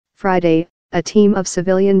Friday, a team of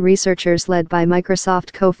civilian researchers led by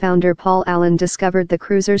Microsoft co-founder Paul Allen discovered the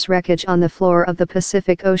cruiser's wreckage on the floor of the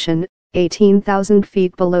Pacific Ocean, 18,000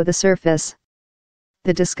 feet below the surface.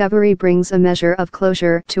 The discovery brings a measure of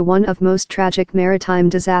closure to one of most tragic maritime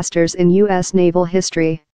disasters in U.S. naval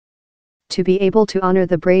history. To be able to honor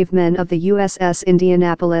the brave men of the USS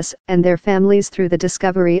Indianapolis and their families through the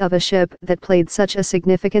discovery of a ship that played such a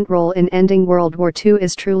significant role in ending World War II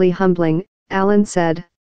is truly humbling, Allen said.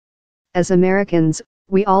 As Americans,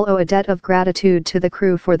 we all owe a debt of gratitude to the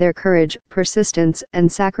crew for their courage, persistence,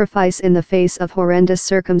 and sacrifice in the face of horrendous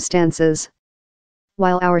circumstances.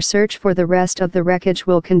 While our search for the rest of the wreckage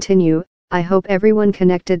will continue, I hope everyone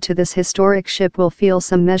connected to this historic ship will feel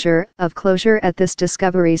some measure of closure at this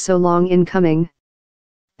discovery so long in coming.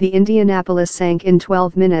 The Indianapolis sank in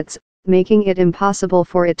 12 minutes, making it impossible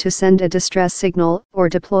for it to send a distress signal or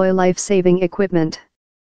deploy life-saving equipment.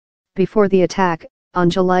 Before the attack, on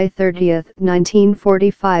July 30,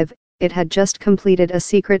 1945, it had just completed a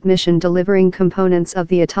secret mission delivering components of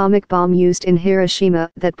the atomic bomb used in Hiroshima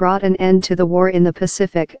that brought an end to the war in the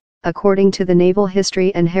Pacific, according to the Naval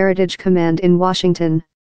History and Heritage Command in Washington.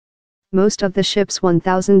 Most of the ship's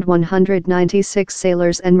 1,196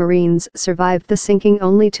 sailors and Marines survived the sinking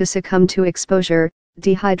only to succumb to exposure,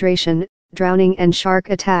 dehydration, drowning and shark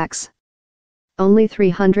attacks. Only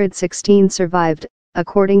 316 survived,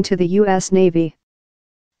 according to the U.S. Navy.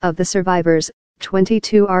 Of the survivors,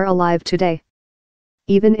 22 are alive today.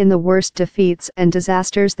 Even in the worst defeats and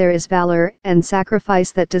disasters there is valor and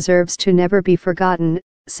sacrifice that deserves to never be forgotten,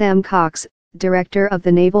 Sam Cox, director of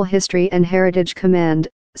the Naval History and Heritage Command,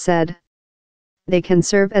 said. They can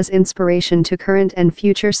serve as inspiration to current and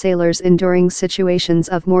future sailors enduring situations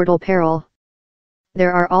of mortal peril.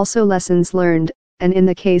 There are also lessons learned, and in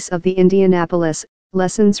the case of the Indianapolis,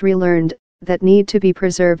 lessons relearned, that need to be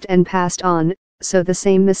preserved and passed on, so the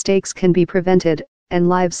same mistakes can be prevented, and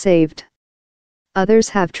lives saved. Others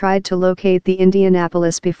have tried to locate the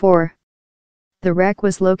Indianapolis before. The wreck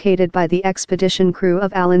was located by the expedition crew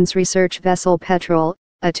of Allen's research vessel Petrel,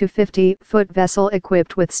 a 250-foot vessel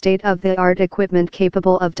equipped with state-of-the-art equipment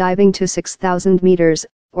capable of diving to 6,000 meters,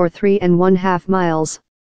 or 3.5 miles.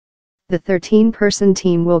 The 13-person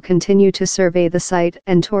team will continue to survey the site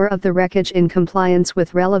and tour of the wreckage in compliance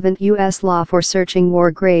with relevant U.S. law for searching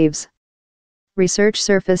war graves. Research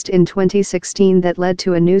surfaced in 2016 that led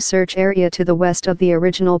to a new search area to the west of the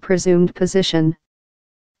original presumed position.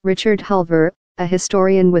 Richard Hulver, a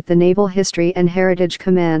historian with the Naval History and Heritage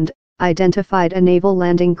Command, identified a naval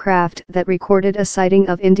landing craft that recorded a sighting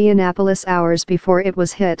of Indianapolis hours before it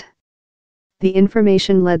was hit. The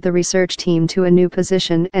information led the research team to a new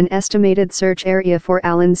position and estimated search area for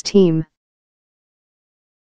Allen's team.